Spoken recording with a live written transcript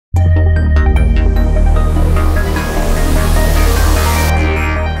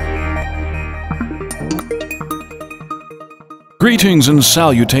Greetings and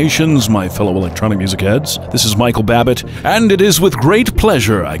salutations, my fellow electronic music heads. This is Michael Babbitt, and it is with great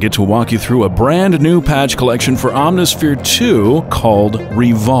pleasure I get to walk you through a brand new patch collection for Omnisphere 2 called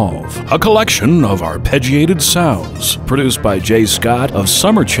Revolve, a collection of arpeggiated sounds, produced by Jay Scott of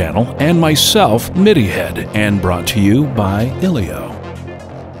Summer Channel and myself, MIDIhead, and brought to you by Ilio.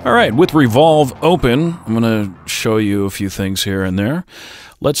 Alright, with Revolve open, I'm going to show you a few things here and there.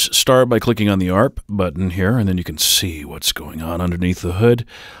 Let's start by clicking on the ARP button here, and then you can see what's going on underneath the hood.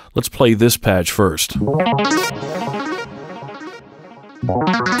 Let's play this patch first.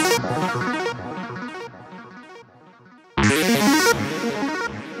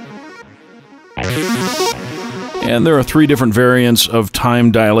 And there are 3 different variants of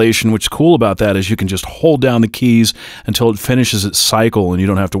time dilation. What's cool about that is you can just hold down the keys until it finishes its cycle and you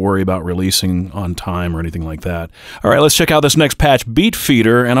don't have to worry about releasing on time or anything like that. All right, let's check out this next patch, Beat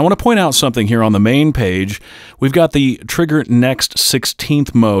Feeder. And I want to point out something here on the main page. We've got the Trigger Next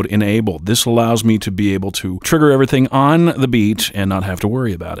 16th mode enabled. This allows me to be able to trigger everything on the beat and not have to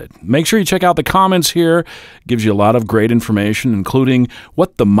worry about it. Make sure you check out the comments here. It gives you a lot of great information, including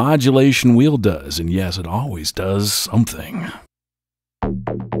what the modulation wheel does. And yes, it always does something.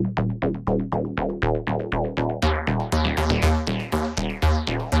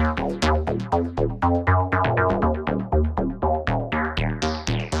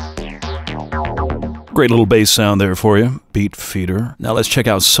 Great little bass sound there for you, Beat Feeder. Now let's check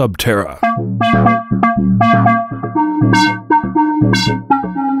out Subterra.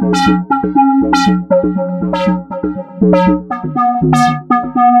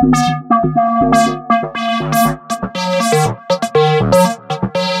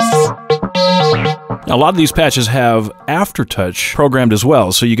 Now, a lot of these patches have Aftertouch programmed as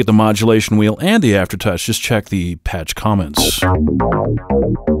well, so you get the modulation wheel and the Aftertouch. Just check the patch comments.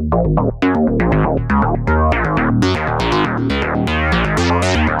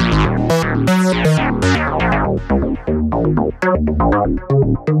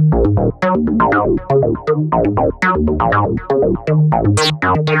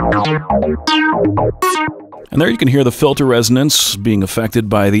 And there you can hear the filter resonance being affected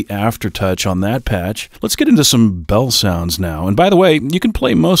by the Aftertouch on that patch. Let's get into some bell sounds now. And by the way, you can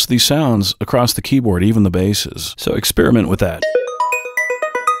play most of these sounds across the keyboard, even the basses. So experiment with that.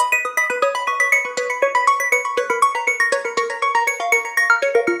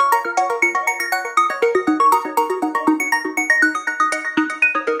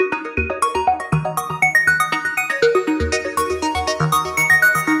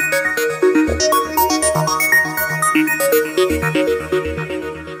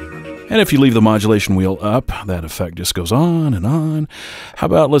 And if you leave the modulation wheel up, that effect just goes on and on. How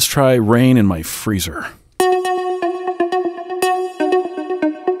about let's try Rain in My Freezer.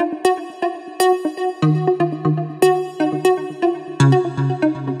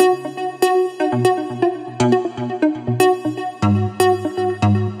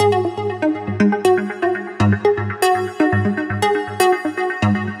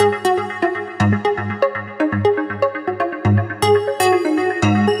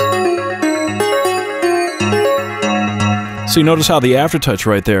 So you notice how the Aftertouch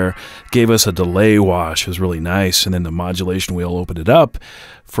right there gave us a delay wash. It was really nice. And then the modulation wheel opened it up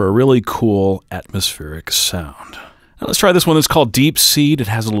for a really cool atmospheric sound. Now let's try this one that's called Deep Seed. It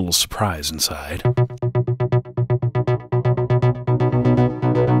has a little surprise inside.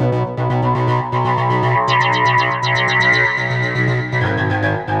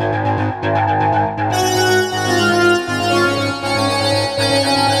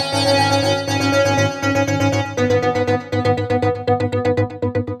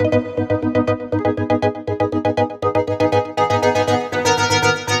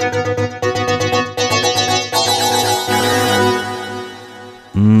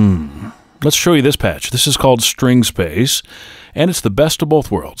 Let's show you this patch. This is called String Space, and it's the best of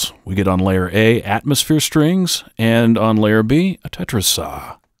both worlds. We get on layer A, atmosphere strings, and on layer B, a Tetris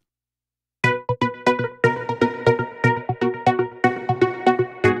saw.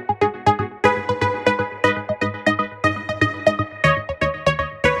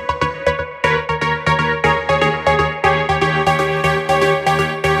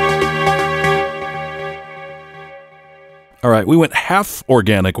 All right, we went half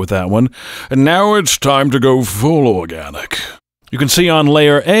organic with that one, and now it's time to go full organic. You can see on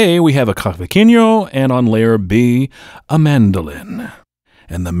layer A, we have a cavaquinho, and on layer B, a mandolin.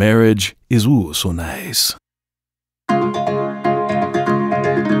 And the marriage is ooh so nice.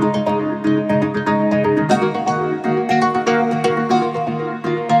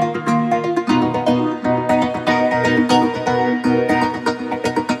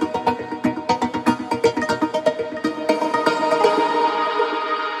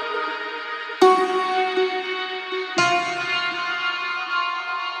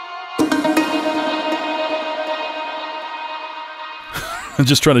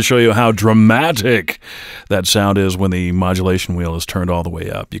 Just trying to show you how dramatic that sound is when the modulation wheel is turned all the way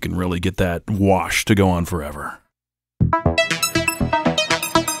up. You can really get that wash to go on forever.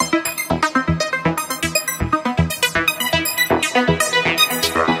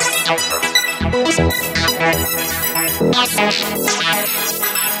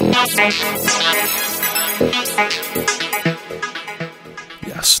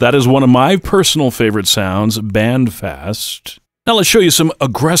 Yes, that is one of my personal favorite sounds, band fast. Now let's show you some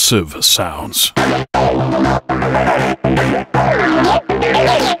aggressive sounds.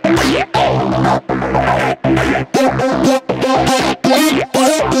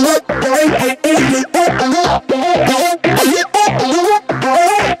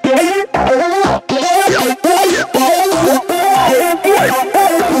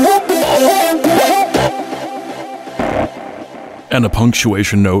 And a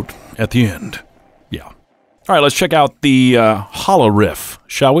punctuation note at the end. Yeah. All right, let's check out the hollow riff,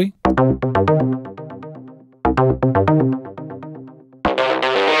 shall we?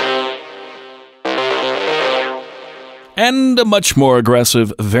 And a much more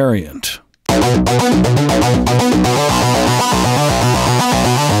aggressive variant.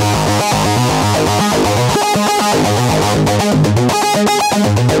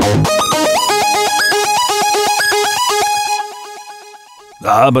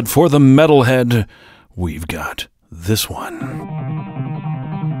 But for the metalhead, we've got this one.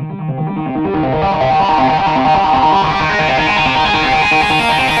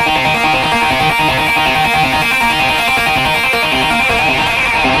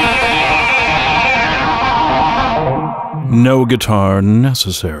 No guitar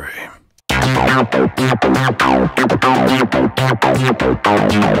necessary.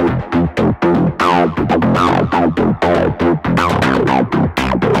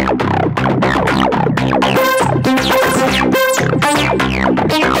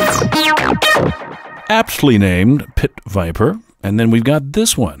 Aptly named Pit Viper, and then we've got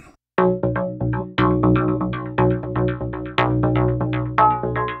this one.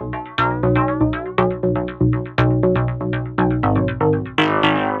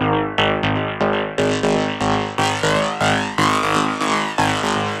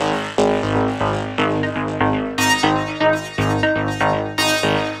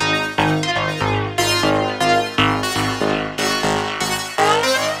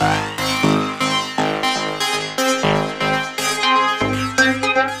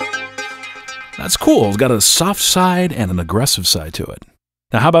 That's cool. It's got a soft side and an aggressive side to it.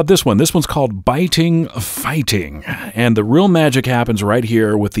 Now, how about this one? This one's called Biting Fighting, and the real magic happens right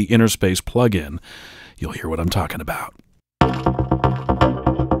here with the Interspace plugin. You'll hear what I'm talking about.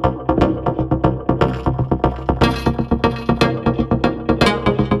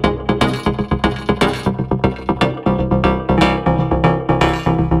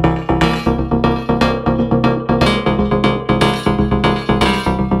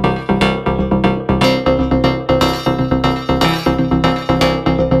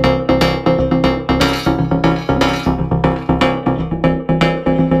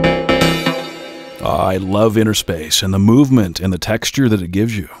 I love Interspace and the movement and the texture that it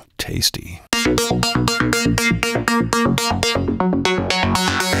gives you. Tasty.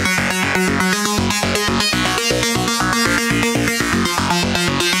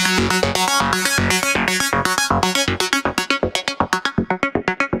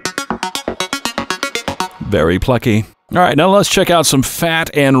 Very plucky. All right, now let's check out some fat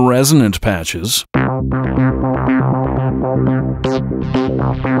and resonant patches.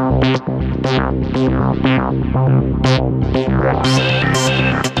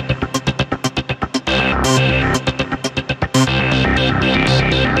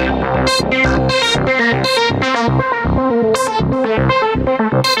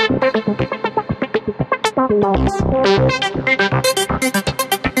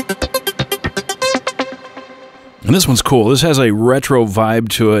 And this one's cool. This has a retro vibe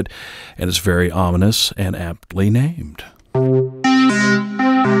to it, and it's very ominous and aptly named.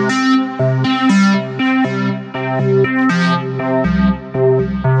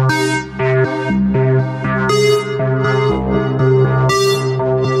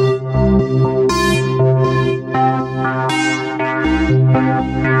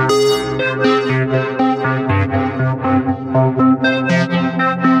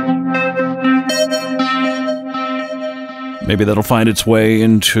 Maybe that'll find its way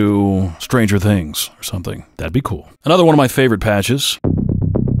into Stranger Things or something. That'd be cool. Another one of my favorite patches.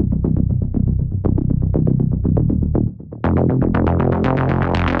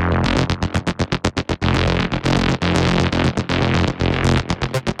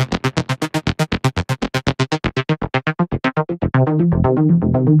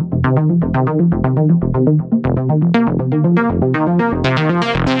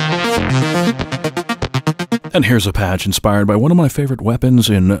 And here's a patch inspired by one of my favorite weapons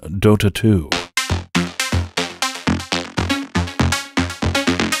in Dota 2.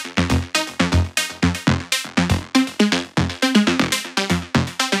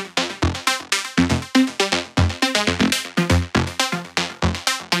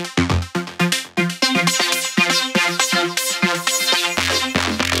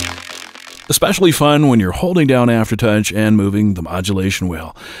 Especially fun when you're holding down aftertouch and moving the modulation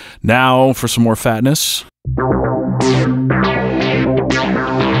wheel. Now for some more fatness.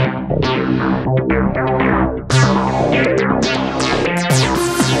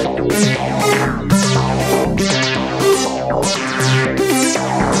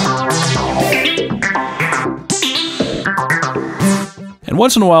 And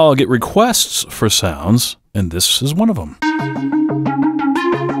once in a while I'll get requests for sounds, and this is one of them.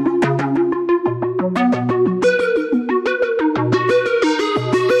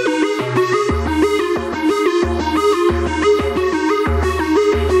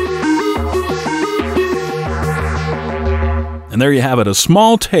 And there you have it, a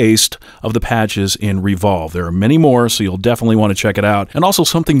small taste of the patches in Revolve. There are many more, so you'll definitely want to check it out. And also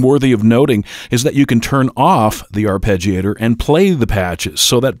something worthy of noting is that you can turn off the arpeggiator and play the patches,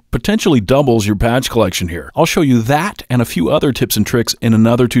 so that potentially doubles your patch collection here. I'll show you that and a few other tips and tricks in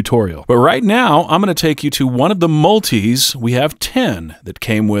another tutorial. But right now, I'm going to take you to one of the multis. We have 10 that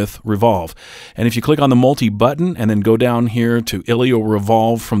came with Revolve. And if you click on the multi button and then go down here to Ilio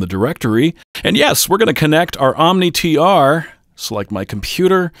Revolve from the directory, and yes, we're going to connect our Omni-TR, select my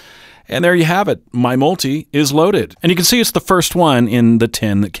computer, and there you have it. My multi is loaded. And you can see it's the first one in the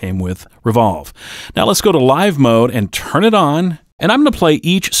 10 that came with Revolve. Now let's go to live mode and turn it on. And I'm going to play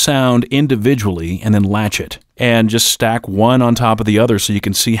each sound individually and then latch it. And just stack one on top of the other so you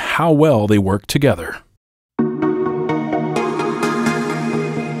can see how well they work together.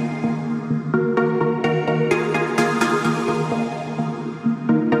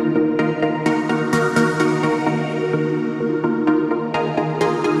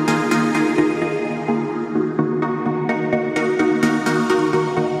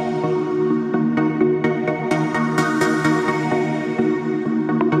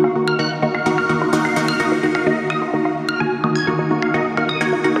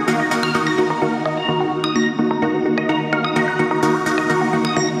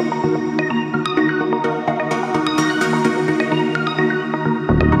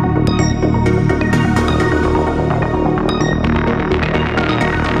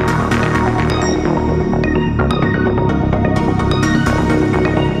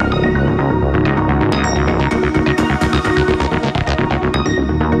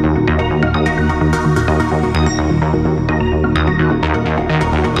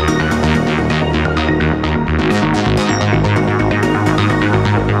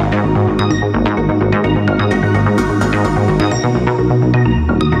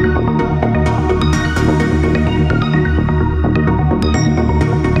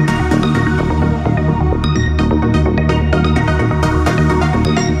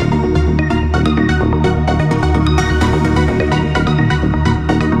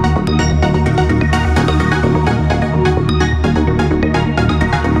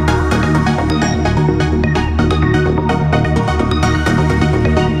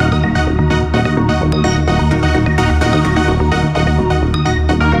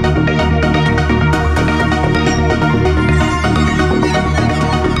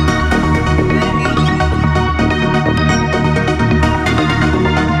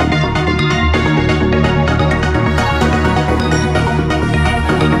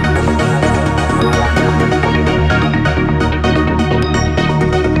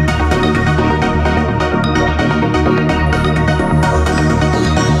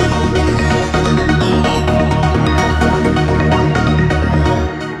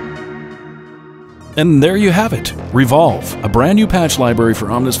 And there you have it, Revolve, a brand new patch library for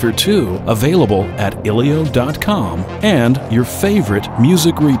Omnisphere 2, available at ilio.com and your favorite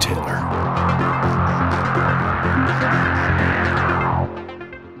music retailer.